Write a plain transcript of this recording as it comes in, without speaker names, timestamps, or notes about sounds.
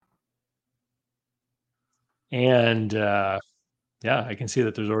And yeah, I can see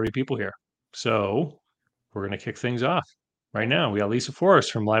that there's already people here. So we're going to kick things off right now. We got Lisa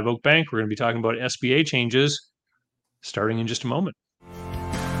Forrest from Live Oak Bank. We're going to be talking about SBA changes starting in just a moment.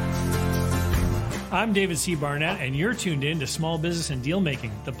 I'm David C. Barnett, and you're tuned in to Small Business and Deal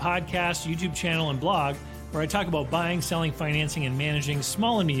Making, the podcast, YouTube channel, and blog where I talk about buying, selling, financing, and managing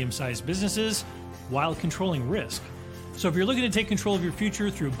small and medium-sized businesses while controlling risk. So if you're looking to take control of your future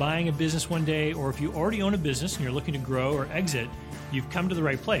through buying a business one day, or if you already own a business and you're looking to grow or exit, you've come to the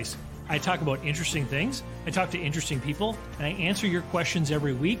right place. I talk about interesting things, I talk to interesting people, and I answer your questions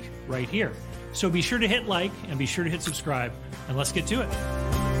every week right here. So be sure to hit like and be sure to hit subscribe, and let's get to it.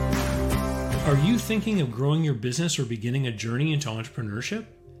 Are you thinking of growing your business or beginning a journey into entrepreneurship?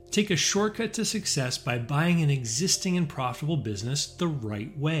 Take a shortcut to success by buying an existing and profitable business the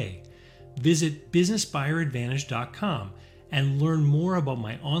right way. Visit businessbuyeradvantage.com and learn more about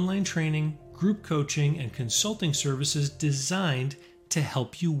my online training, group coaching, and consulting services designed to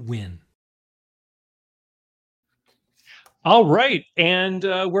help you win. All right. And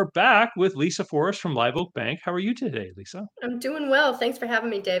we're back with Lisa Forrest from Live Oak Bank. How are you today, Lisa? I'm doing well. Thanks for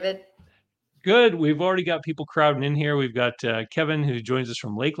having me, David. Good. We've already got people crowding in here. We've got Kevin, who joins us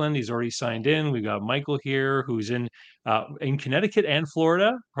from Lakeland. He's already signed in. We've got Michael here, who's in Connecticut and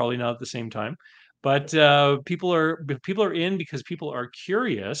Florida, probably not at the same time. But people are in because people are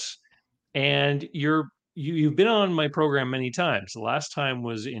curious. And you've been on my program many times. The last time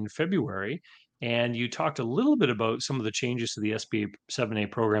was in February, and you talked a little bit about some of the changes to the SBA 7A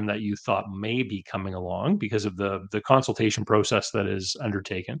program that you thought may be coming along because of the consultation process that is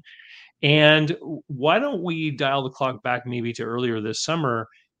undertaken. And why don't we dial the clock back maybe to earlier this summer?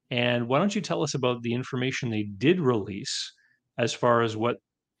 And why don't you tell us about the information they did release as far as what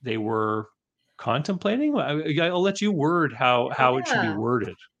they were contemplating? I'll let you word how it should be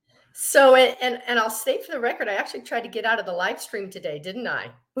worded. So, and I'll state for the record, I actually tried to get out of the live stream today, didn't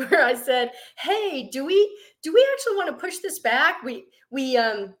I? Where I said, "Hey, do we actually want to push this back?" When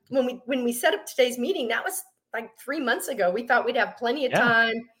we set up today's meeting, that was like 3 months ago. We thought we'd have plenty of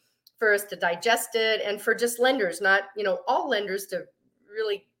time for us to digest it, and for just lenders, not all lenders, to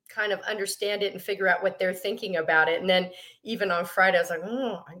really kind of understand it and figure out what they're thinking about it. And then even on Friday, I was like,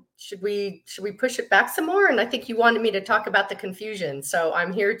 should we push it back some more? And I think you wanted me to talk about the confusion. So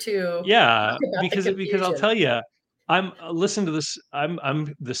I'm here to because I'll tell you, I'm listen to this.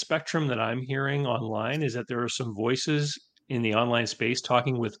 I'm the spectrum that I'm hearing online is that there are some voices in the online space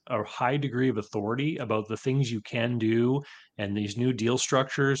talking with a high degree of authority about the things you can do and these new deal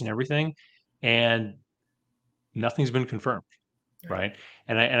structures and everything, and nothing's been confirmed. Right.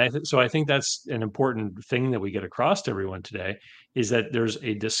 So I think that's an important thing that we get across to everyone today is that there's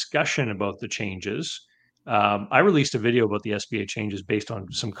a discussion about the changes. I released a video about the SBA changes based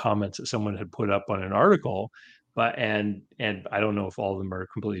on some comments that someone had put up on an article, but and I don't know if all of them are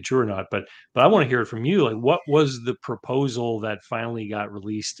completely true or not, but I want to hear it from you. Like, what was the proposal that finally got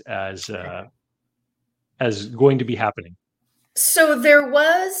released as going to be happening? So there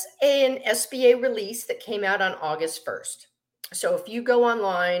was an SBA release that came out on August 1st. So if you go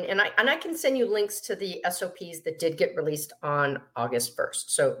online, and I can send you links to the SOPs that did get released on August 1st.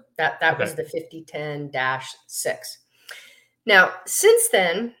 So that was the 5010-6. Now, since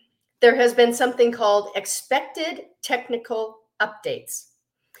then, there has been something called expected technical updates.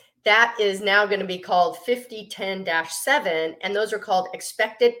 That is now going to be called 5010-7, and those are called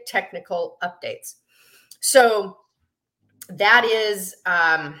expected technical updates. So that is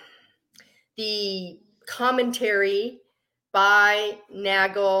the commentary by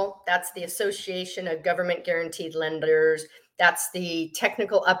NAGL. That's the Association of Government Guaranteed Lenders. That's the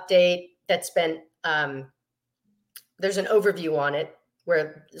technical update that's been, there's an overview on it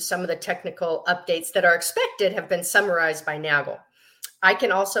where some of the technical updates that are expected have been summarized by NAGL. I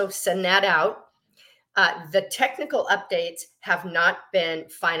can also send that out. The technical updates have not been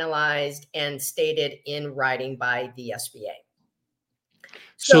finalized and stated in writing by the SBA.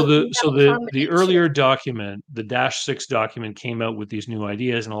 So the earlier document, the -6 document, came out with these new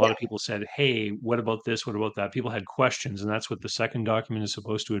ideas, and a lot of people said, "Hey, what about this? What about that?" People had questions, and that's what the second document is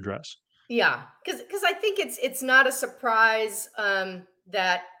supposed to address. Yeah, because I think it's not a surprise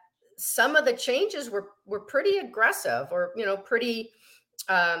that some of the changes were pretty aggressive, or pretty.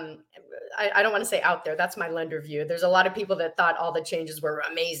 I don't want to say out there. That's my lender view. There's a lot of people that thought all the changes were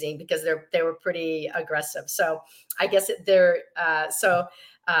amazing because they were pretty aggressive. So I guess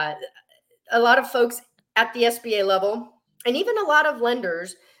a lot of folks at the SBA level, and even a lot of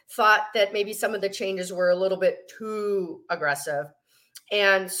lenders, thought that maybe some of the changes were a little bit too aggressive.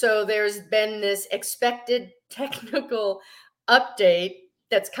 And so there's been this expected technical update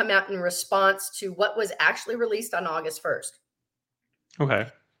that's come out in response to what was actually released on August 1st. Okay.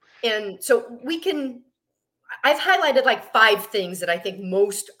 And so I've highlighted like 5 things that I think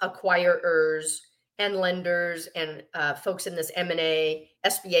most acquirers and lenders and folks in this SBA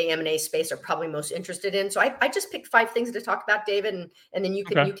M&A space are probably most interested in. So I just picked 5 things to talk about, David, and then you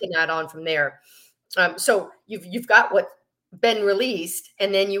Okay. can add on from there. So you've got what's been released,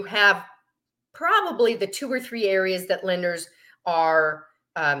 and then you have probably the 2 or 3 areas that lenders are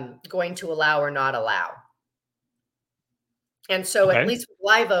going to allow or not allow. And so at Okay. least with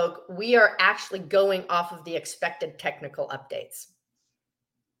Live Oak, we are actually going off of the expected technical updates.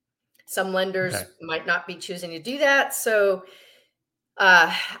 Some lenders Okay. might not be choosing to do that. So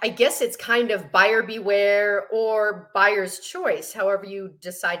I guess it's kind of buyer beware or buyer's choice, however you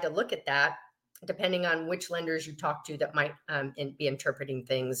decide to look at that, depending on which lenders you talk to that might be interpreting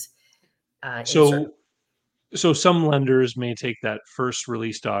things in certain. So some lenders may take that first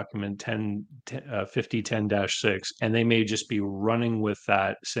release document 5010-6, and they may just be running with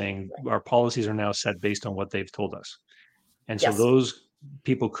that, saying our policies are now set based on what they've told us. And so Yes. those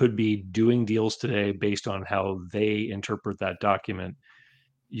people could be doing deals today based on how they interpret that document.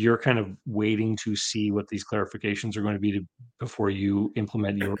 You're kind of waiting to see what these clarifications are going to be before you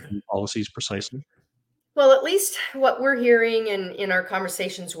implement your policies precisely. Well, at least what we're hearing in our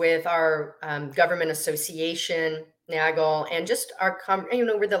conversations with our government association, NAGL, and just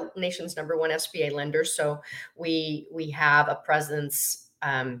we're the nation's #1 SBA lender. So we have a presence,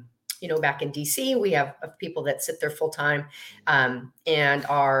 back in DC. We have people that sit there full time and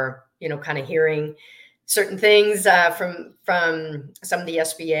are, kind of hearing certain things from some of the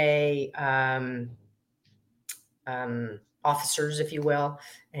SBA officers, if you will,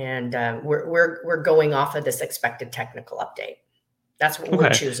 and we're going off of this expected technical update. That's what we're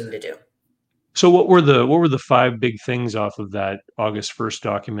Okay. choosing to do. So what were the 5 big things off of that August 1st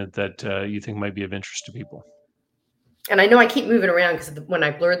document that you think might be of interest to people? And I know I keep moving around because when I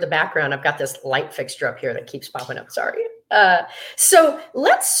blurred the background, I've got this light fixture up here that keeps popping up. Sorry. So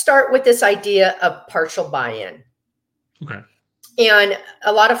let's start with this idea of partial buy-in. Okay. And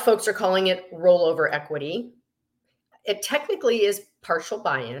a lot of folks are calling it rollover equity. It technically is partial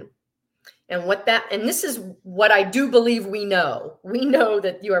buy-in. And this is what I do believe we know. We know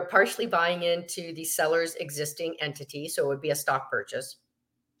that you are partially buying into the seller's existing entity. So it would be a stock purchase.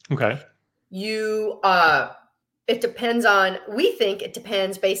 Okay. We think it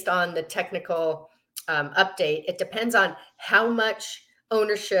depends based on the technical update. It depends on how much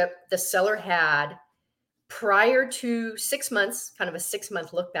ownership the seller had prior to 6 months, kind of a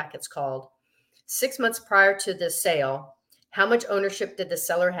 6-month look back, it's called. 6 months prior to the sale, how much ownership did the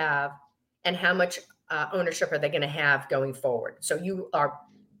seller have, and how much ownership are they going to have going forward? So you are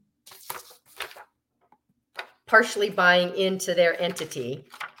partially buying into their entity,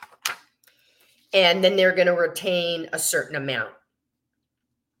 and then they're going to retain a certain amount.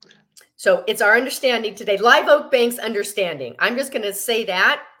 So it's our understanding today, Live Oak Bank's understanding. I'm just going to say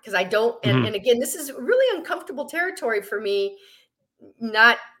that because I don't, and again, this is really uncomfortable territory for me.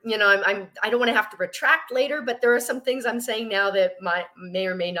 Not, I don't want to have to retract later, but there are some things I'm saying now that may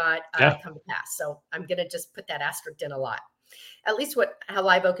or may not come to pass. So I'm going to just put that asterisk in a lot. At least how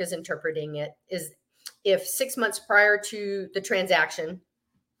Live Oak is interpreting it is if 6 months prior to the transaction,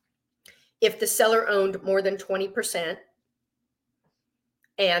 if the seller owned more than 20%,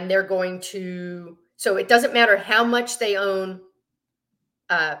 and they're going to, so it doesn't matter how much they own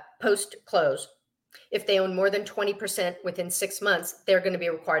post close. If they own more than 20% within 6 months, they're going to be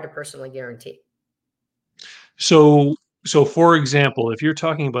required to personally guarantee. So for example, if you're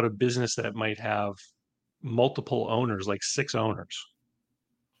talking about a business that might have multiple owners, like 6 owners,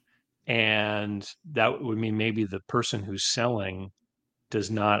 and that would mean maybe the person who's selling does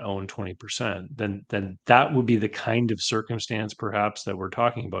not own 20%, then that would be the kind of circumstance perhaps that we're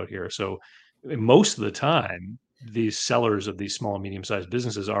talking about here. So most of the time, these sellers of these small and medium-sized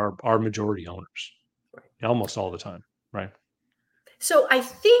businesses are majority owners, almost all the time, right? So I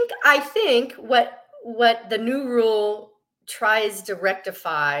think what the new rule tries to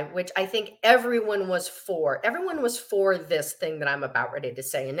rectify, which I think everyone was for this thing that I'm about ready to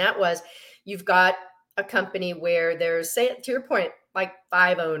say, and that was you've got a company where there's, say, to your point, like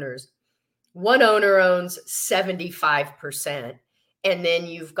 5 owners. One owner owns 75%, and then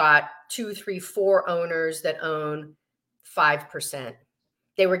you've got 2, 3, 4 owners that own 5%.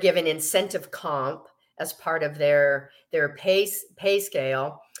 They were given incentive comp as part of their pay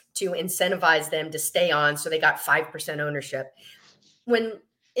scale to incentivize them to stay on, so they got 5% ownership. When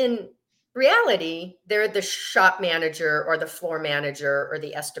in reality, they're the shop manager or the floor manager or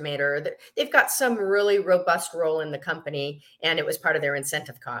the estimator. They've got some really robust role in the company, and it was part of their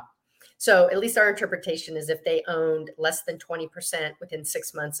incentive comp. So at least our interpretation is if they owned less than 20% within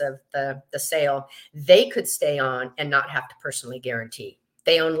 6 months of the sale, they could stay on and not have to personally guarantee.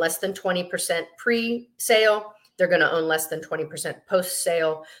 They own less than 20% pre-sale, they're going to own less than 20%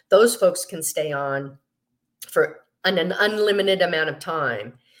 post-sale. Those folks can stay on for an unlimited amount of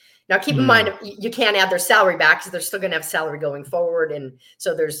time. Now, keep in mind, you can't add their salary back because they're still going to have salary going forward. And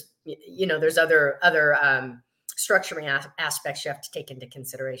so there's other structuring aspects you have to take into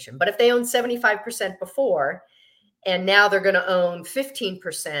consideration. But if they own 75% before, and now they're going to own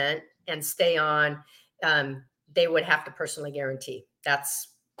 15% and stay on, they would have to personally guarantee. That's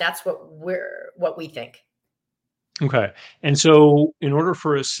what we think. Okay. And so in order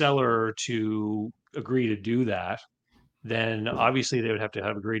for a seller to agree to do that, then obviously they would have to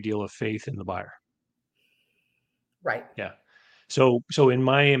have a great deal of faith in the buyer. Right. Yeah. So in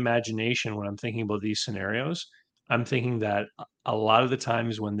my imagination, when I'm thinking about these scenarios, I'm thinking that a lot of the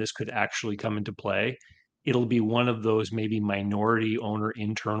times when this could actually come into play, it'll be one of those maybe minority owner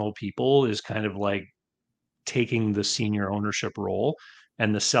internal people is kind of like taking the senior ownership role,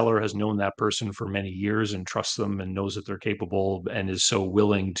 and the seller has known that person for many years and trusts them and knows that they're capable and is so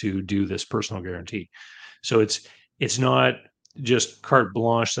willing to do this personal guarantee. So it's not just carte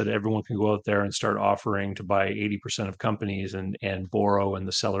blanche that everyone can go out there and start offering to buy 80% of companies and borrow, and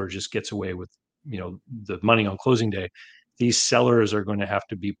the seller just gets away with the money on closing day. These sellers are going to have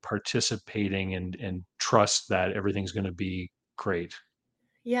to be participating and trust that everything's going to be great.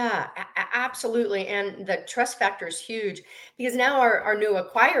 Yeah, absolutely. And the trust factor is huge because now our new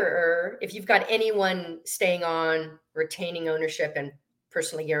acquirer, if you've got anyone staying on, retaining ownership and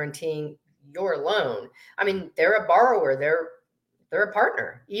personally guaranteeing your loan, I mean, they're a borrower, they're a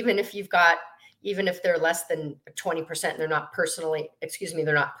partner. Even if they're less than 20%, they're not personally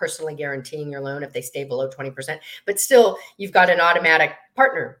guaranteeing your loan if they stay below 20%, but still you've got an automatic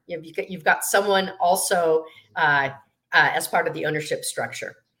partner. You've got someone also as part of the ownership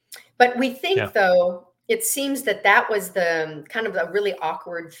structure. But we think, though, it seems that was the kind of a really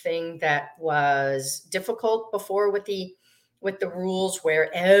awkward thing that was difficult before with the rules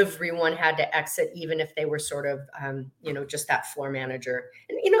where everyone had to exit, even if they were sort of, just that floor manager.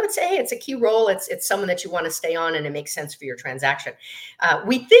 And, it's a key role. It's someone that you want to stay on and it makes sense for your transaction.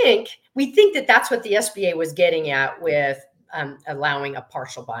 We think that that's what the SBA was getting at with allowing a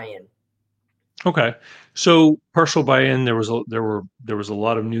partial buy-in. Okay. So partial buy-in, there was a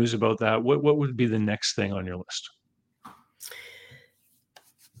lot of news about that. What would be the next thing on your list?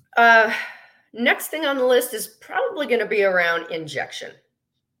 Next thing on the list is probably going to be around injection.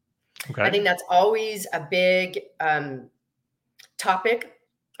 Okay. I think that's always a big topic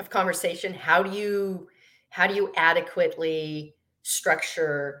of conversation. How do you adequately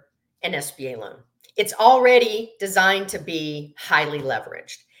structure an SBA loan? It's already designed to be highly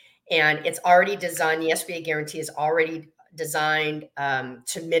leveraged. And it's already designed, the SBA guarantee is already designed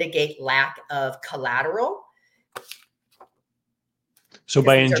to mitigate lack of collateral. So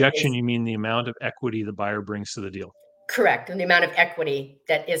by injection, you mean the amount of equity the buyer brings to the deal? Correct. And the amount of equity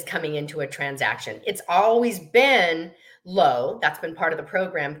that is coming into a transaction. It's always been low. That's been part of the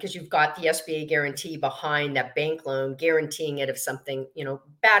program because you've got the SBA guarantee behind that bank loan, guaranteeing it if something,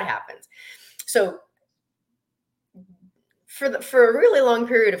 bad happens. So for a really long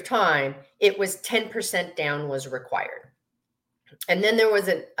period of time, it was 10% down was required. And then there was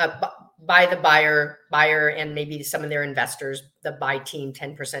by the buyer and maybe some of their investors, the buy team,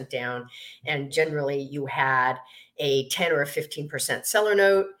 10% down. And generally you had a 10 or a 15% seller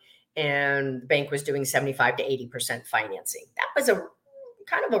note, and the bank was doing 75 to 80% financing. That was a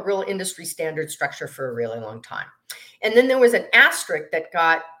kind of a real industry standard structure for a really long time. And then there was an asterisk that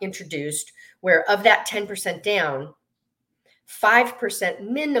got introduced where of that 10% down, 5%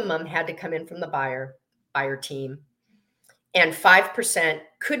 minimum had to come in from the buyer team, and 5%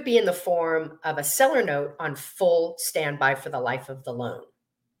 could be in the form of a seller note on full standby for the life of the loan.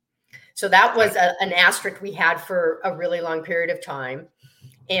 So that was an asterisk we had for a really long period of time.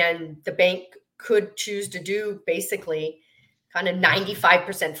 And the bank could choose to do basically kind of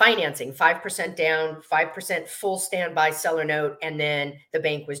 95% financing, 5% down, 5% full standby seller note, and then the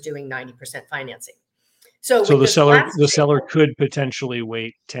bank was doing 90% financing. So the seller could potentially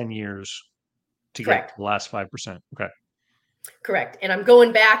wait 10 years to get the last 5%. Okay. Correct. And I'm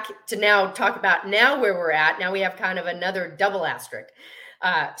going back to now talk about now where we're at. Now we have kind of another double asterisk.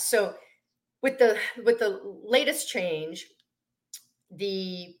 So with the latest change,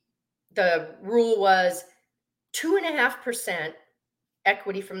 the rule was 2.5%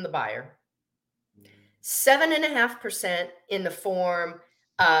 equity from the buyer 7.5% in the form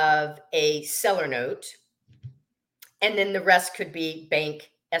of a seller note, and then the rest could be bank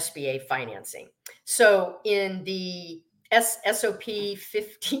SBA financing. So in the SOP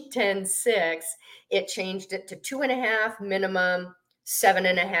 1510-6, it changed it to 2.5 minimum,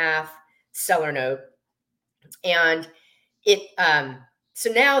 7.5 seller note. And it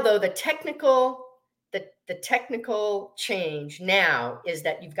so now though the technical change now is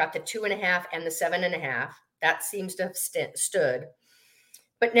that you've got the 2.5 and the 7.5. That seems to have stood.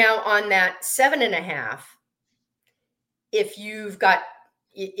 But now on that 7.5, if you've got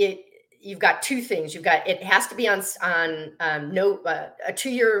it, you've got two things. You've got, it has to be on a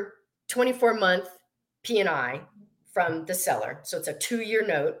 2-year, 24-month P&I from the seller. So it's a 2-year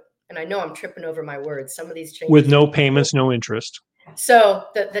note. And I know I'm tripping over my words. Some of these changes with no payments, no interest. So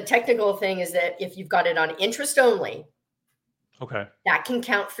the technical thing is that if you've got it on interest only, okay, that can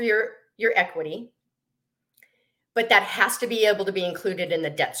count for your equity, but that has to be able to be included in the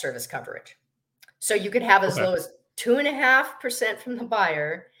debt service coverage. So you could have as low as 2.5% from the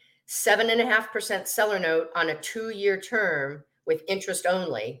buyer, 7.5% seller note on a 2-year term with interest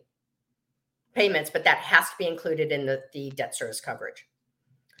only payments, but that has to be included in the debt service coverage.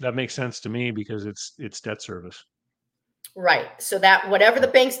 That makes sense to me because it's debt service. Right. So that whatever the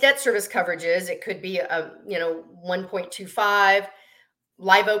bank's debt service coverage is, it could be 1.25.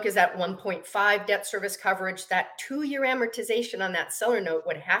 Live Oak is at 1.5 debt service coverage. That 2-year amortization on that seller note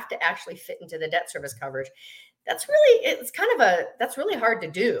would have to actually fit into the debt service coverage. That's really hard to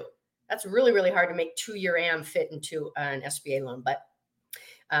do. That's really, really hard to make 2-year am fit into an SBA loan, but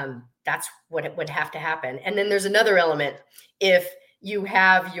that's what it would have to happen. And then there's another element. If you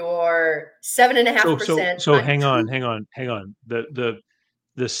have your 7.5%. So hang on. The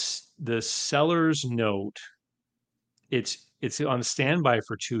seller's note, it's on standby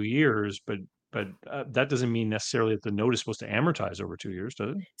for 2 years, but that doesn't mean necessarily that the note is supposed to amortize over 2 years,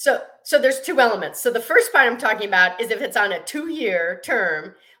 does it? So there's two elements. So the first part I'm talking about is if it's on a 2-year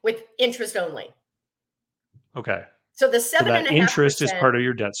term with interest only. Okay. So the 7.5%, that interest is part of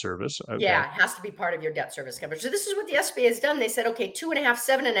your debt service. Okay. Yeah, it has to be part of your debt service coverage. So this is what the SBA has done. They said, okay, 2.5,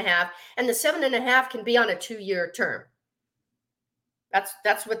 7.5, and the 7.5 can be on a 2-year term.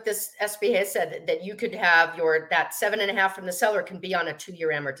 That's what this SBA has said, that you could have that 7.5 from the seller can be on a 2-year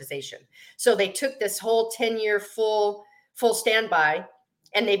amortization. So they took this whole 10-year full standby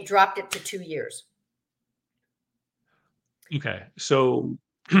and they've dropped it to 2 years. Okay. So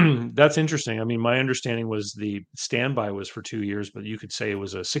that's interesting. I mean, my understanding was the standby was for 2 years, but you could say it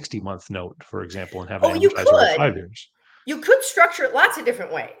was a 60-month note, for example, and have it amortized over 5 years. You could structure it lots of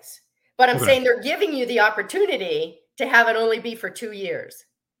different ways, but I'm saying they're giving you the opportunity to have it only be for 2 years.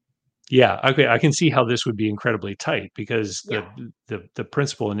 Yeah. Okay. I can see how this would be incredibly tight because the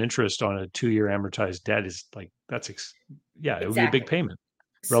principal and interest on a 2-year amortized debt is like, it would be a big payment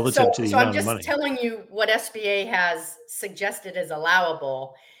relative to the amount of money. So I'm just telling you what SBA has suggested is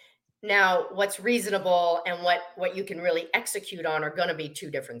allowable. Now, what's reasonable and what you can really execute on are going to be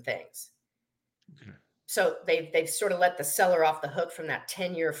two different things. Okay. So they've sort of let the seller off the hook from that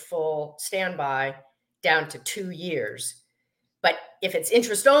 10-year full standby down to 2 years. But if it's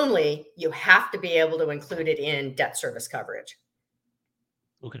interest only, you have to be able to include it in debt service coverage.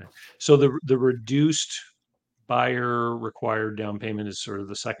 Okay. So the reduced buyer required down payment is sort of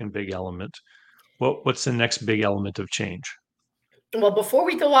the second big element. What's the next big element of change? Well, before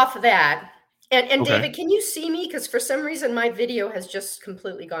we go off of that, and David, can you see me? Because for some reason my video has just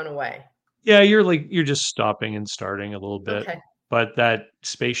completely gone away. Yeah, you're just stopping and starting a little bit. Okay. But that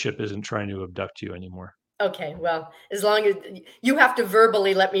spaceship isn't trying to abduct you anymore. Okay, well, as long as you have to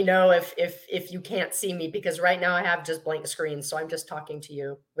verbally let me know if you can't see me, because right now I have just blank screen, so I'm just talking to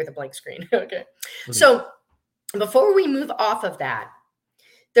you with a blank screen. Okay. So before we move off of that,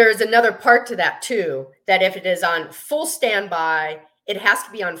 there's another part to that too, that if it is on full standby, it has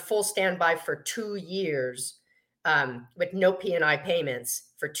to be on full standby for 2 years with no P&I payments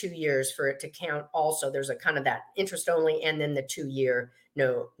for 2 years for it to count. Also, there's a kind of that interest only and then the 2-year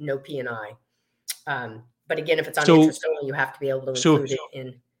no P&I. But again, if it's on interest only, you have to be able to include it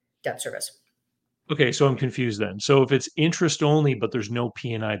in debt service. Okay, so I'm confused then. So if it's interest only, but there's no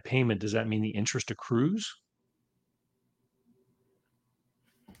P&I payment, does that mean the interest accrues?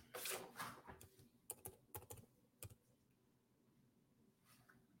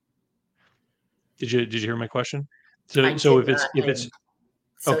 Did you hear my question? So if it's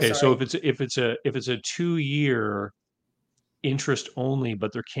a 2-year interest only,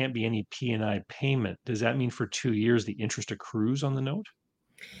 but there can't be any P&I payment, does that mean for 2 years the interest accrues on the note?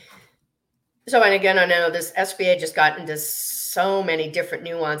 So, and again, I know this SBA just got into so many different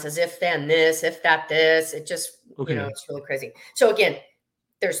nuances, if then this, if that this, it just, Okay. it's really crazy. So again,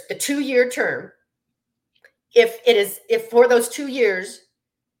 there's the 2-year term. If for those 2 years,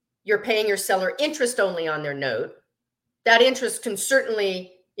 you're paying your seller interest only on their note, that interest can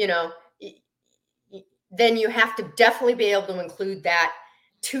certainly, then you have to definitely be able to include that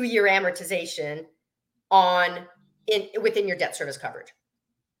 2-year amortization on within your debt service coverage.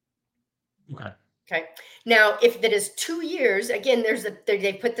 Okay. Okay. Now, if that is 2 years, again,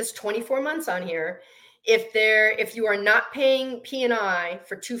 they put this 24 months on here. If you are not paying P&I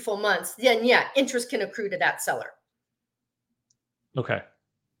for 2 full months, then yeah, interest can accrue to that seller. Okay.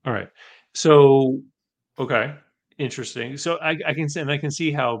 All right. So, okay. Interesting. So I can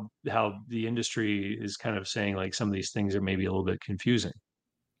see how the industry is kind of saying like some of these things are maybe a little bit confusing.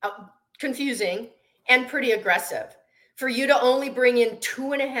 uh, Confusing and pretty aggressive for you to only bring in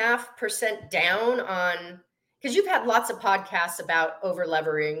 2.5% down on, because you've had lots of podcasts about over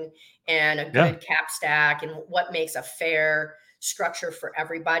levering and a Yeah. good cap stack and what makes a fair structure for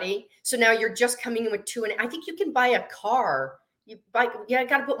everybody. So now you're just coming in with two, and I think you can buy a car. You got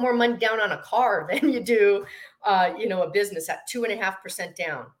to put more money down on a car than you do, a business at 2.5%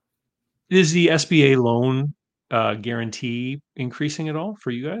 down. Is the SBA loan guarantee increasing at all for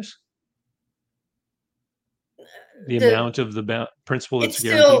you guys? The The amount of the principal that's It's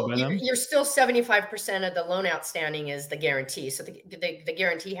guaranteed still, by them? you're still 75% of the loan outstanding is the guarantee. So the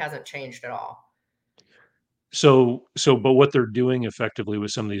guarantee hasn't changed at all. But what they're doing effectively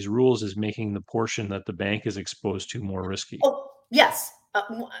with some of these rules is making the portion that the bank is exposed to more risky. Oh, yes.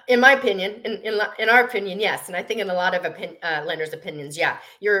 In my opinion, in our opinion, yes. And I think in a lot of lenders' opinions, yeah.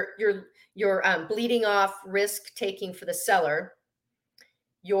 You're bleeding off risk taking for the seller.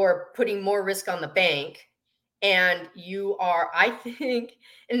 You're putting more risk on the bank, and you are, I think,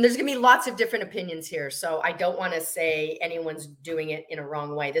 and there's going to be lots of different opinions here, so I don't want to say anyone's doing it in a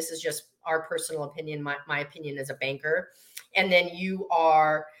wrong way. This is just our personal opinion, my opinion as a banker. And then you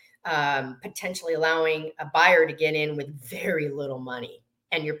are potentially allowing a buyer to get in with very little money,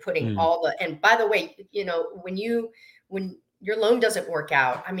 and you're putting Mm, all the, and by the way, when your loan doesn't work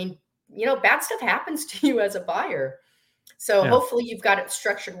out, I mean, bad stuff happens to you as a buyer. So yeah. hopefully you've got it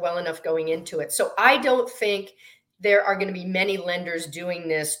structured well enough going into it. So I don't think there are going to be many lenders doing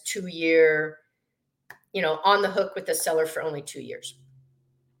this 2-year, on the hook with the seller for only 2 years.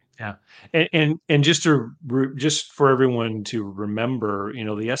 Yeah, and just for everyone to remember, the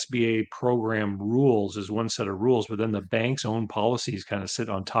SBA program rules is one set of rules, but then the bank's own policies kind of sit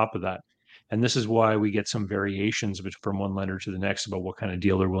on top of that. And this is why we get some variations from one lender to the next about what kind of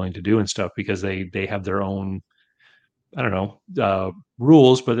deal they're willing to do and stuff, because they have their own, I don't know,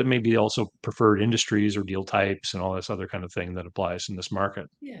 rules, but it may be also preferred industries or deal types and all this other kind of thing that applies in this market.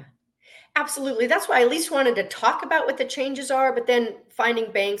 Yeah. Absolutely. That's why I at least wanted to talk about what the changes are, but then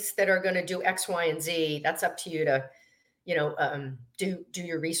finding banks that are going to do X, Y, and Z, that's up to you to, do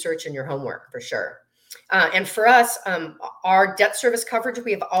your research and your homework for sure. And for us, our debt service coverage,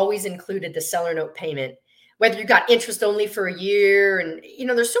 we have always included the seller note payment, whether you got interest only for a year. And,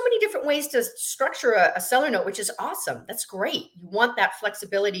 there's so many different ways to structure a seller note, which is awesome. That's great. You want that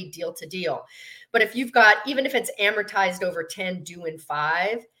flexibility deal to deal. But if you've got, even if it's amortized over 10, due in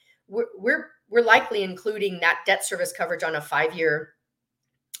 5, we're likely including that debt service coverage on a 5-year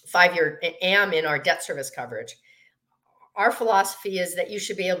AM in our debt service coverage. Our philosophy is that you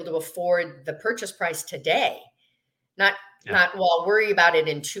should be able to afford the purchase price today, not Yeah. worry about it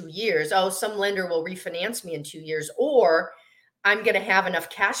in 2 years. Oh, some lender will refinance me in 2 years, or I'm going to have enough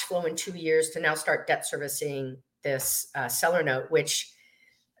cash flow in 2 years to now start debt servicing this seller note, which,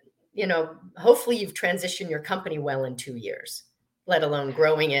 hopefully you've transitioned your company well in 2 years, let alone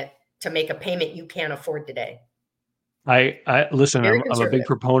growing it to make a payment you can't afford today. I listen, Very I'm a big conservative.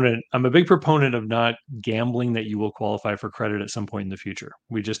 proponent. I'm a big proponent of not gambling that you will qualify for credit at some point in the future.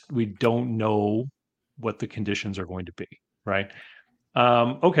 We don't know what the conditions are going to be, right?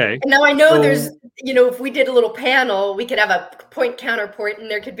 Okay. And now I know there's, So if we did a little panel, we could have a point counterpoint, and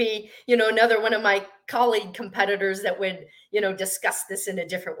there could be, another one of my colleague competitors that would, discuss this in a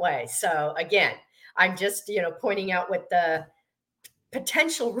different way. So again, I'm just, pointing out what the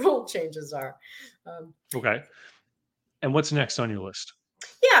potential rule changes are. okay. And what's next on your list?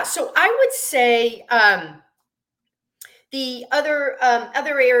 Yeah, so I would say the other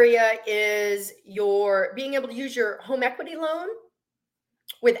area is your being able to use your home equity loan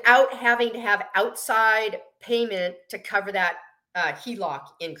without having to have outside payment to cover that HELOC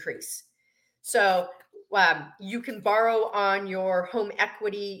increase. So you can borrow on your home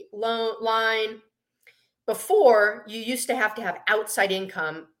equity loan line. Before, you used to have outside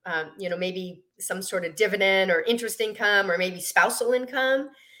income, maybe some sort of dividend or interest income or maybe spousal income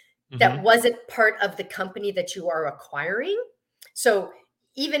that Hmm. wasn't part of the company that you are acquiring. So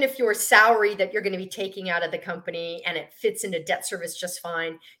even if your salary that you're going to be taking out of the company and it fits into debt service just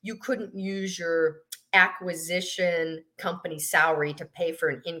fine, you couldn't use your acquisition company salary to pay for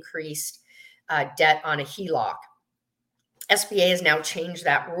an increased debt on a HELOC. SBA has now changed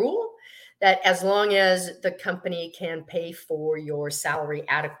that rule that as long as the company can pay for your salary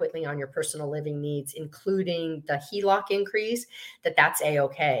adequately on your personal living needs, including the HELOC increase, that's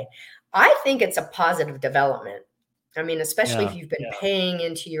a-okay. I think it's a positive development. I mean, especially if Yeah. you've been paying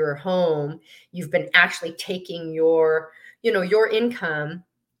into your home, you've been actually taking your income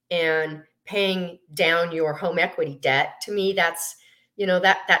and paying down your home equity debt. To me, that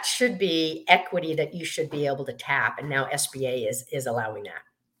should be equity that you should be able to tap. And now SBA is allowing that.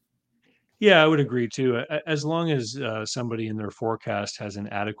 Yeah, I would agree too. As long as somebody in their forecast has an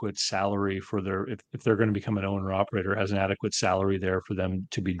adequate salary for if they're going to become an owner operator, has an adequate salary there for them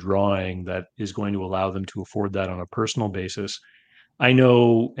to be drawing that is going to allow them to afford that on a personal basis. I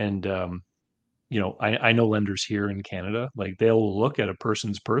know, and I know lenders here in Canada, like they'll look at a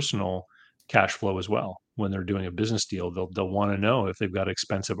person's personal cash flow as well when they're doing a business deal. They'll want to know if they've got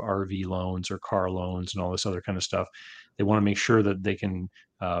expensive RV loans or car loans and all this other kind of stuff. They want to make sure that they can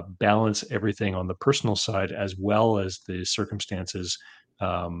balance everything on the personal side as well as the circumstances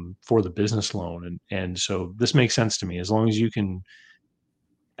for the business loan. And so this makes sense to me. As long as you can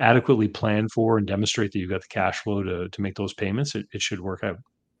adequately plan for and demonstrate that you've got the cash flow to make those payments, it should work out.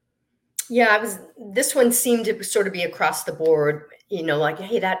 Yeah, this one seemed to sort of be across the board, like,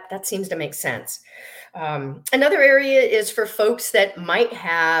 hey, that seems to make sense. Another area is for folks that might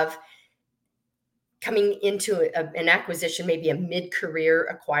have coming into an acquisition, maybe a mid-career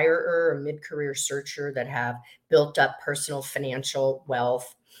acquirer or mid-career searcher that have built up personal financial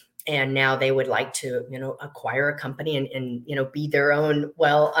wealth. And now they would like to, acquire a company and be their own,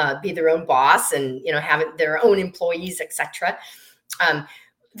 be their own boss and, have their own employees, etc.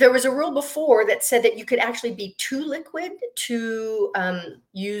 There was a rule before that said that you could actually be too liquid to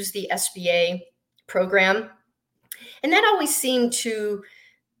use the SBA program. And that always seemed to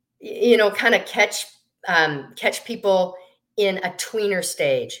kind of catch people in a tweener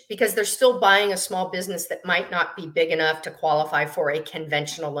stage because they're still buying a small business that might not be big enough to qualify for a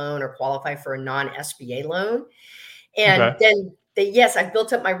conventional loan or qualify for a non-SBA loan. And Okay. then yes, I've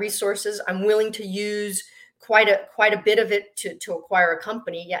built up my resources. I'm willing to use quite a bit of it to acquire a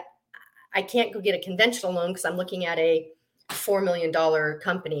company. Yet I can't go get a conventional loan because I'm looking at a $4 million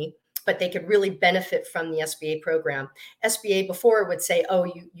company, but they could really benefit from the SBA program. SBA before would say, oh,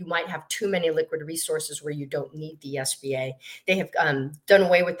 you might have too many liquid resources where you don't need the SBA. They have done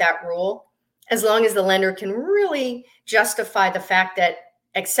away with that rule as long as the lender can really justify the fact that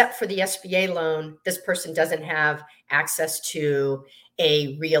except for the SBA loan, this person doesn't have access to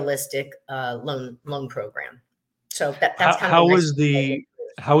a realistic loan program. So that's How kind of a how nice. was the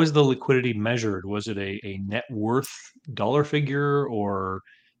how is the liquidity measured? Was it a net worth dollar figure or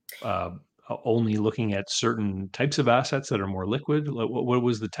uh, only looking at certain types of assets that are more liquid? What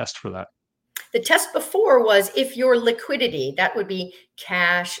was the test for that? The test before was if your liquidity, that would be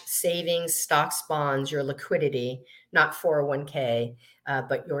cash, savings, stocks, bonds, your liquidity, not 401k,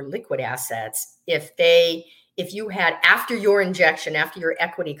 but your liquid assets. If you had, after your injection, after your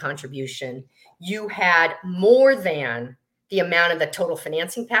equity contribution, you had more than the amount of the total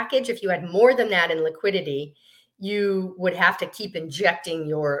financing package, if you had more than that in liquidity, you would have to keep injecting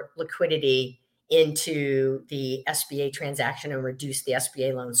your liquidity into the SBA transaction and reduce the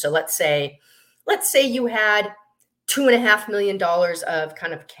SBA loan. So let's say you had $2.5 million of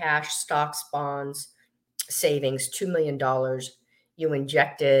kind of cash, stocks, bonds, savings, $2 million. You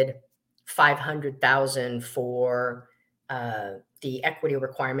injected 500,000 for the equity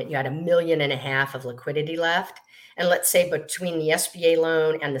requirement. You had $1.5 million of liquidity left. And let's say between the SBA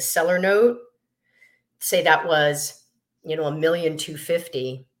loan and the seller note, say that was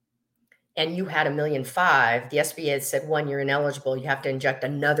 $1,250,000 and you had $1.5 million, the SBA had said, one, you're ineligible. You have to inject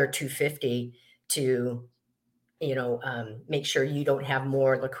another 250 to, make sure you don't have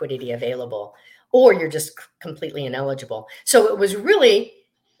more liquidity available, or you're just completely ineligible. So it was really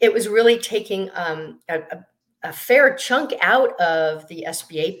taking a fair chunk out of the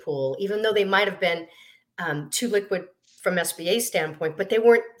SBA pool, even though they might have been too liquid from SBA standpoint, but they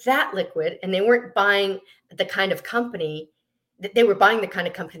weren't that liquid, and they weren't buying the kind of company they were buying the kind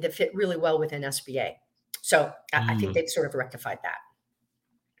of company that fit really well within SBA. So I think Mm, they've sort of rectified that.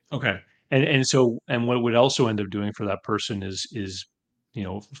 okay. And what it would also end up doing for that person is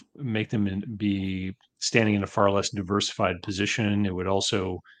make them be standing in a far less diversified position. It would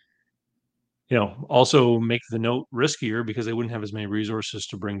also make the note riskier because they wouldn't have as many resources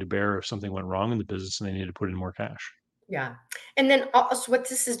to bring to bear if something went wrong in the business and they needed to put in more cash. Yeah. And then also what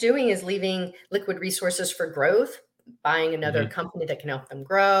this is doing is leaving liquid resources for growth, buying another Mhm. company that can help them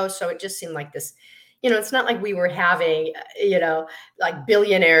grow. So it just seemed like this, it's not like we were having, like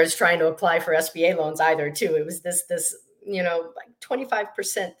billionaires trying to apply for SBA loans either, too. It was this, like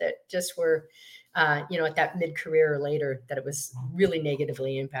 25% that just were, at that mid-career or later that it was really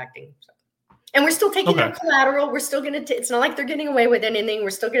negatively impacting. So. And we're still taking Okay. out collateral. We're still going to, it's not like they're getting away with anything. We're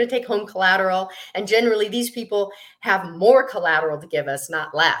still going to take home collateral. And generally, these people have more collateral to give us,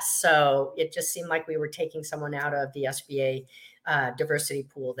 not less. So it just seemed like we were taking someone out of the SBA diversity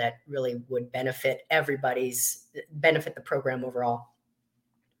pool that really would benefit the program overall.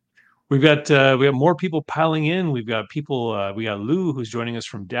 We have more people piling in. We got Lou who's joining us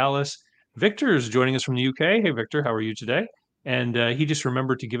from Dallas. Victor is joining us from the UK. Hey Victor, how are you today? And he just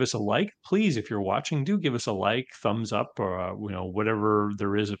remembered to give us a like. Please, if you're watching, do give us a like, thumbs up, or whatever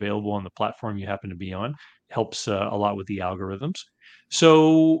there is available on the platform you happen to be on. Helps a lot with the algorithms.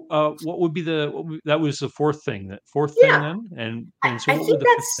 So, what would be that was the fourth thing. That fourth thing Yeah, then, and so I what would think the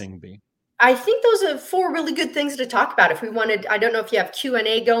fifth that's thing be? I think those are four really good things to talk about. If we wanted, I don't know if you have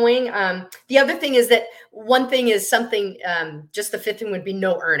Q&A going. The other thing is that one thing is something, just the fifth thing would be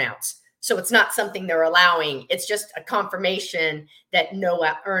no earnouts. So it's not something they're allowing. It's just a confirmation that no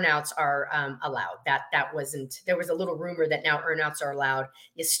earnouts are allowed. That wasn't, there was a little rumor that now earnouts are allowed.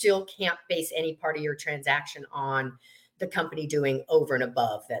 You still can't base any part of your transaction on the company doing over and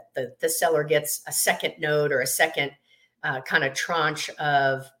above, that the seller gets a second note or a second kind of tranche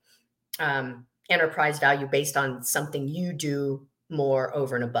of enterprise value based on something you do more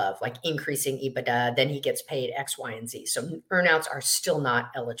over and above, like increasing EBITDA, then he gets paid X, Y, and Z. So earnouts are still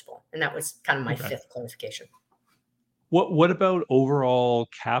not eligible. And that was kind of my Okay. fifth clarification. What about overall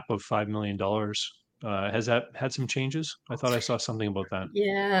cap of $5 million? Has that had some changes? I thought I saw something about that.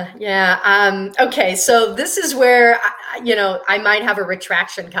 Yeah, yeah. Okay, so this is where I might have a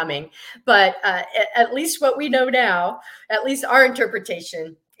retraction coming, but at least what we know now, at least our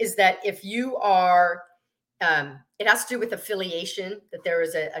interpretation is that if you are, it has to do with affiliation. That there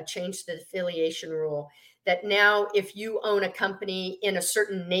is a change to the affiliation rule. That now, if you own a company in a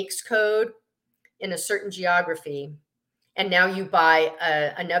certain NAICS code in a certain geography, and now you buy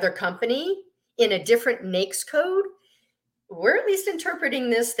another company in a different NAICS code, we're at least interpreting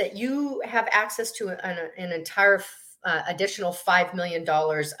this that you have access to an entire additional $5 million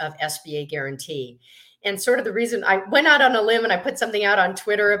of SBA guarantee. And sort of the reason I went out on a limb and I put something out on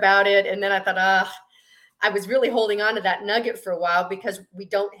Twitter about it. And then I thought, I was really holding on to that nugget for a while because we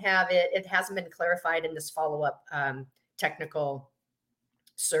don't have it. It hasn't been clarified in this follow-up technical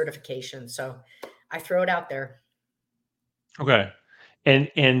certification. So I throw it out there. Okay.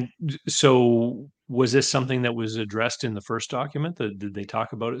 And so was this something that was addressed in the first document? Did they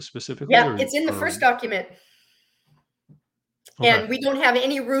talk about it specifically Yeah, or it's in the or first document. okay. And we don't have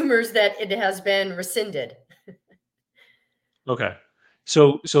any rumors that it has been rescinded. Okay.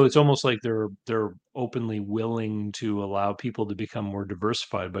 So it's almost like they're openly willing to allow people to become more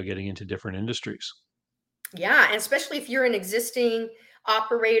diversified by getting into different industries. Yeah, and especially if you're an existing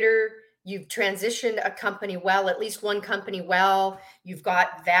operator, you've transitioned a company well, at least one company well, you've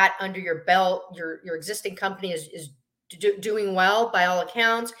got that under your belt, your existing company is doing well by all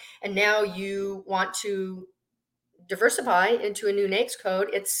accounts, and now you want to diversify into a new NAICS code.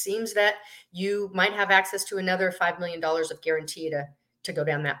 It seems that you might have access to another $5 million of guarantee to go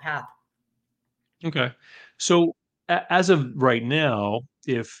down that path. Okay. So as of right now,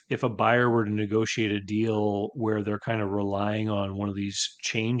 if a buyer were to negotiate a deal where they're kind of relying on one of these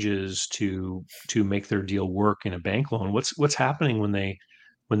changes to make their deal work in a bank loan, what's happening when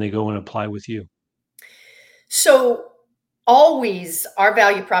they go and apply with you? So always our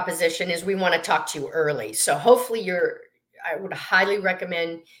value proposition is we want to talk to you early. So hopefully I would highly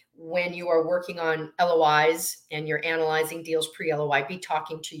recommend when you are working on LOIs and you're analyzing deals pre-LOI, be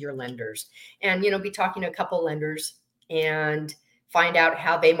talking to your lenders and, be talking to a couple lenders and find out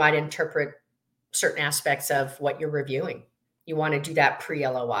how they might interpret certain aspects of what you're reviewing. You want to do that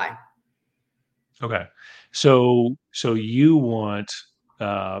pre-LOI. Okay. So you want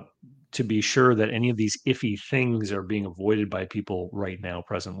uh, to be sure that any of these iffy things are being avoided by people right now,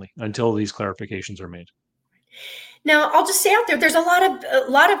 presently, until these clarifications are made. Now, I'll just say out there, there's a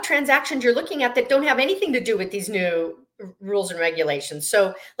lot of transactions you're looking at that don't have anything to do with these new rules and regulations.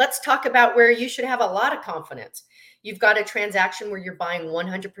 So let's talk about where you should have a lot of confidence. You've got a transaction where you're buying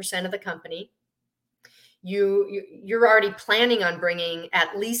 100% of the company. You're already planning on bringing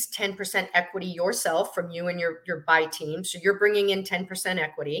at least 10% equity yourself from you and your buy team. So you're bringing in 10%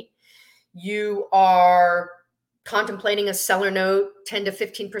 equity. You are contemplating a seller note, 10 to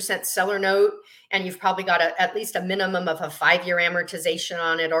 15% seller note, and you've probably got at least a minimum of a 5-year amortization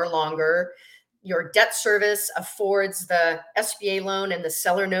on it or longer. Your debt service affords the SBA loan and the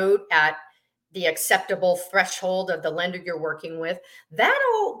seller note at the acceptable threshold of the lender you're working with.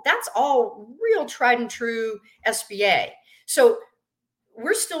 That's all real tried and true SBA. So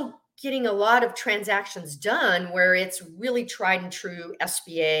we're still getting a lot of transactions done where it's really tried and true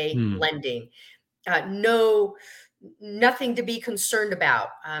SBA lending. Nothing to be concerned about.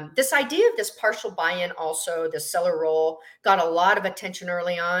 This idea of this partial buy-in, also the seller roll, got a lot of attention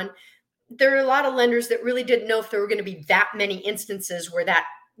early on. There are a lot of lenders that really didn't know if there were going to be that many instances where that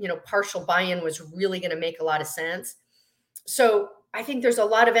partial buy-in was really going to make a lot of sense. So I think there's a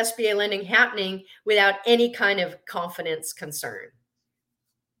lot of SBA lending happening without any kind of confidence concern.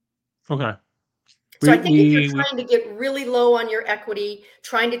 Okay. So I think if you're trying to get really low on your equity,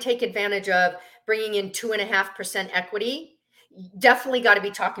 trying to take advantage of bringing in 2.5% equity, definitely got to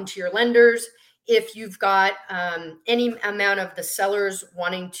be talking to your lenders. If you've got any amount of the sellers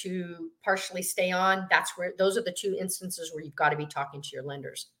wanting to partially stay on, those are the two instances where you've got to be talking to your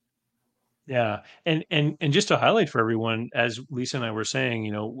lenders. Yeah. And just to highlight for everyone, as Lisa and I were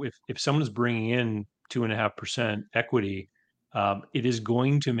saying, if someone is bringing in 2.5% equity, it is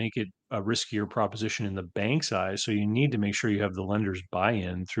going to make it a riskier proposition in the bank's eyes. So you need to make sure you have the lenders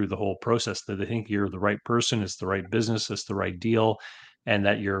buy-in through the whole process, that they think you're the right person, it's the right business, it's the right deal, and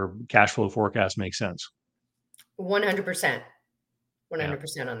that your cash flow forecast makes sense. 100%. Yeah.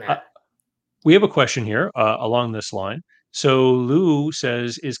 100% on that. We have a question here along this line. So Lou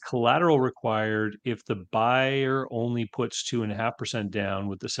says, is collateral required if the buyer only puts 2.5% down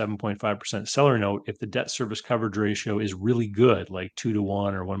with the 7.5% seller note if the debt service coverage ratio is really good, like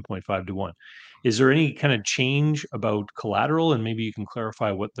 2-to-1 or 1.5-to-1? Is there any kind of change about collateral? And maybe you can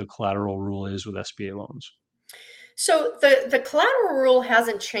clarify what the collateral rule is with SBA loans. So the collateral rule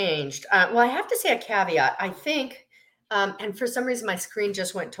hasn't changed. Well, I have to say a caveat. I think, and for some reason my screen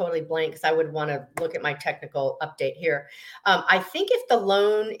just went totally blank because I would want to look at my technical update here. I think if the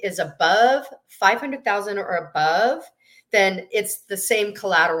loan is above 500,000 or above, then it's the same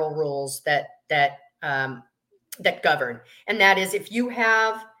collateral rules that govern. And that is, if you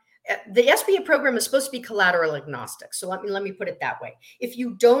have the SBA program is supposed to be collateral agnostic. So let me put it that way. If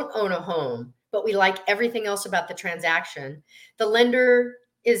you don't own a home, but we like everything else about the transaction, the lender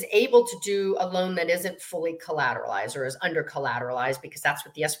is able to do a loan that isn't fully collateralized or is under collateralized, because that's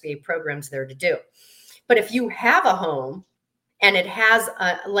what the SBA program's there to do. But if you have a home and it has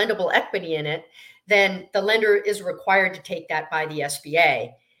a lendable equity in it, then the lender is required to take that by the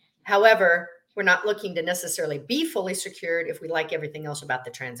SBA. However, we're not looking to necessarily be fully secured if we like everything else about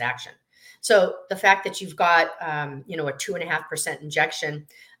the transaction. So the fact that you've got, a 2.5% injection,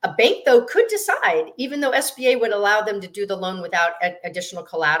 a bank though could decide, even though SBA would allow them to do the loan without additional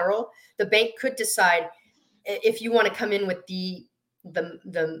collateral, the bank could decide, if you want to come in with the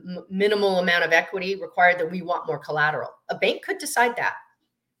minimal amount of equity required, that we want more collateral. A bank could decide that.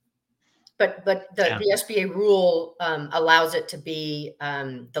 But the SBA rule allows it to be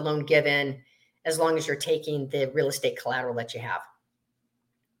the loan given as long as you're taking the real estate collateral that you have.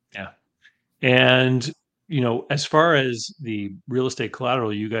 Yeah. And, as far as the real estate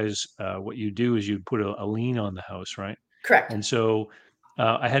collateral, you guys, what you do is you put a lien on the house, right? Correct. And so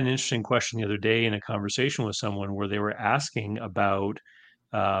I had an interesting question the other day in a conversation with someone where they were asking about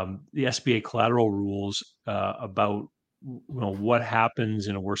the SBA collateral rules, about what happens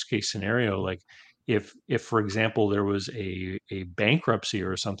in a worst case scenario, like if for example there was a bankruptcy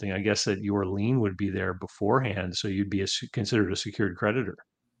or something. I guess that your lien would be there beforehand, so you'd be considered a secured creditor.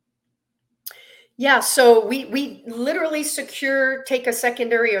 Yeah, so we literally take a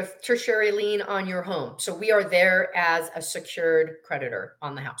secondary or tertiary lien on your home. So we are there as a secured creditor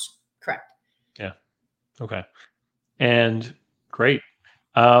on the house. Correct. Yeah. Okay. And great.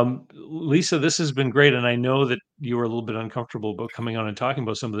 Lisa, this has been great. And I know that you were a little bit uncomfortable about coming on and talking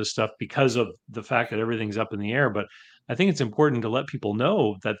about some of this stuff because of the fact that everything's up in the air. But I think it's important to let people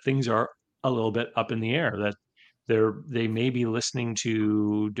know that things are a little bit up in the air, that they may be listening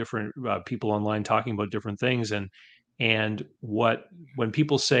to different people online talking about different things. And when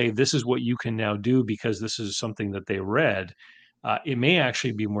people say this is what you can now do because this is something that they read, it may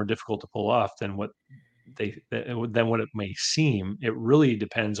actually be more difficult to pull off than what it may seem. It really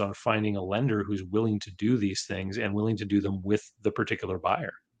depends on finding a lender who's willing to do these things and willing to do them with the particular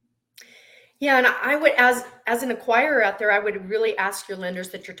buyer. Yeah, and I would, as an acquirer out there, I would really ask your lenders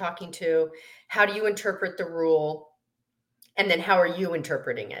that you're talking to, how do you interpret the rule, and then how are you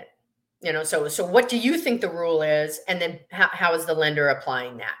interpreting it? So what do you think the rule is, and then how is the lender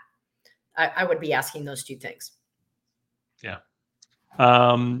applying that? I would be asking those two things. Yeah.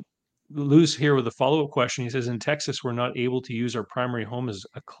 Lou's here with a follow-up question. He says, in Texas, we're not able to use our primary home as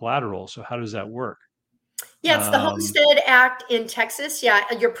a collateral. So how does that work? Yeah, it's the Homestead Act in Texas. Yeah,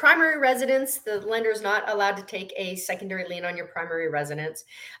 your primary residence, the lender is not allowed to take a secondary lien on your primary residence.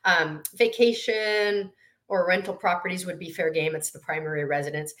 Vacation or rental properties would be fair game. It's the primary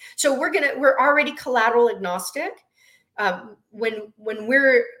residence. So we're already collateral agnostic. When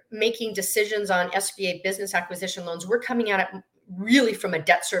we're making decisions on SBA business acquisition loans, we're coming at it really from a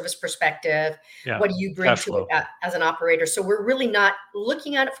debt service perspective. Yeah, what do you bring cash to flow. it as an operator? So we're really not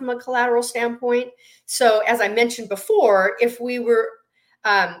looking at it from a collateral standpoint. So as I mentioned before, if we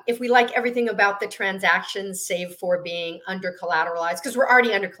like everything about the transaction, save for being under collateralized, because we're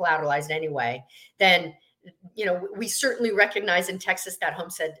already under collateralized anyway, then we certainly recognize in Texas that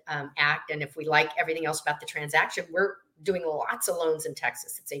Homestead Act. And if we like everything else about the transaction, we're doing lots of loans in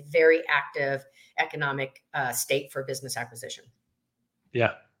Texas. It's a very active economic state for business acquisition.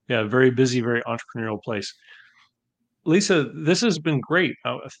 Yeah. Yeah. Very busy, very entrepreneurial place. Lisa, this has been great.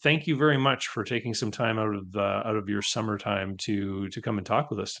 Thank you very much for taking some time out of your summertime to come and talk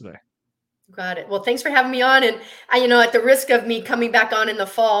with us today. Got it. Well, thanks for having me on. And at the risk of me coming back on in the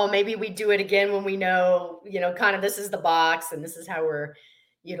fall, maybe we do it again when we know, kind of this is the box and this is how we're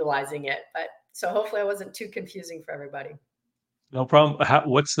utilizing it. But so hopefully I wasn't too confusing for everybody. No problem.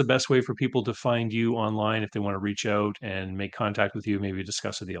 What's the best way for people to find you online if they want to reach out and make contact with you, maybe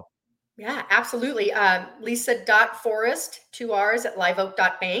discuss a deal? Yeah, absolutely. Lisa.Forrest, 2 R's at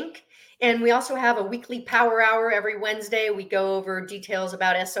liveoak.bank. And we also have a weekly power hour every Wednesday. We go over details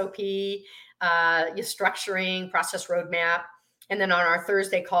about SOP, your structuring, process roadmap. And then on our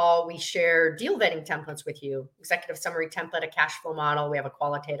Thursday call, we share deal vetting templates with you, executive summary template, a cash flow model. We have a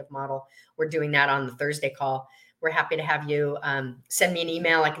qualitative model. We're doing that on the Thursday call. We're happy to have you send me an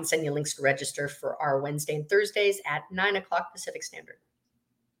email. I can send you links to register for our Wednesday and Thursdays at 9:00 Pacific Standard.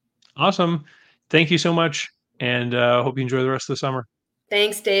 Awesome. Thank you so much. And hope you enjoy the rest of the summer.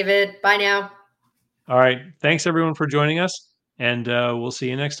 Thanks, David. Bye now. All right. Thanks, everyone, for joining us. And we'll see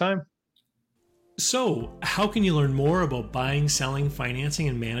you next time. So, how can you learn more about buying, selling, financing,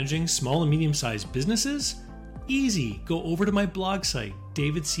 and managing small and medium-sized businesses? Easy. Go over to my blog site,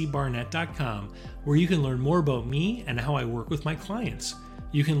 davidcbarnett.com, where you can learn more about me and how I work with my clients.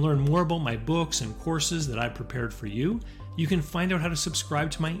 You can learn more about my books and courses that I prepared for you. You can find out how to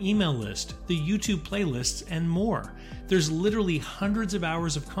subscribe to my email list, the YouTube playlists, and more. There's literally hundreds of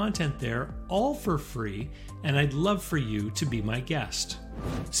hours of content there, all for free, and I'd love for you to be my guest.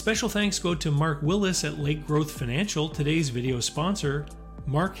 Special thanks go to Mark Willis at Lake Growth Financial, today's video sponsor.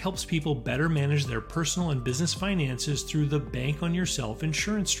 Mark helps people better manage their personal and business finances through the Bank on Yourself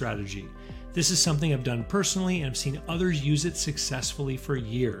insurance strategy. This is something I've done personally and I've seen others use it successfully for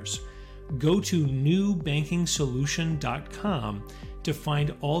years. Go to newbankingsolution.com to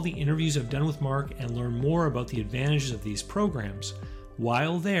find all the interviews I've done with Mark and learn more about the advantages of these programs.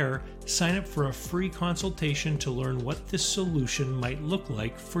 While there, sign up for a free consultation to learn what this solution might look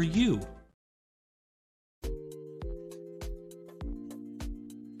like for you.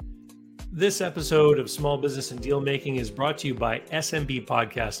 This episode of Small Business and Deal Making is brought to you by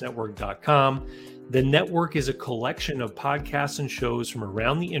SMBpodcastnetwork.com. The network is a collection of podcasts and shows from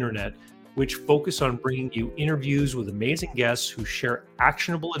around the internet which focus on bringing you interviews with amazing guests who share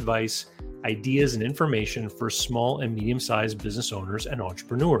actionable advice, ideas, and information for small and medium-sized business owners and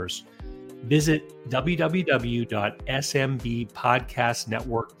entrepreneurs. Visit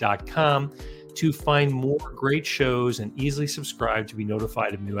www.smbpodcastnetwork.com to find more great shows and easily subscribe to be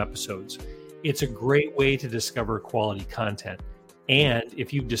notified of new episodes. It's a great way to discover quality content. And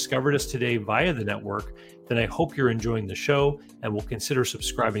if you've discovered us today via the network, then I hope you're enjoying the show and will consider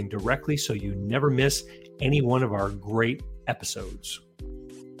subscribing directly so you never miss any one of our great episodes.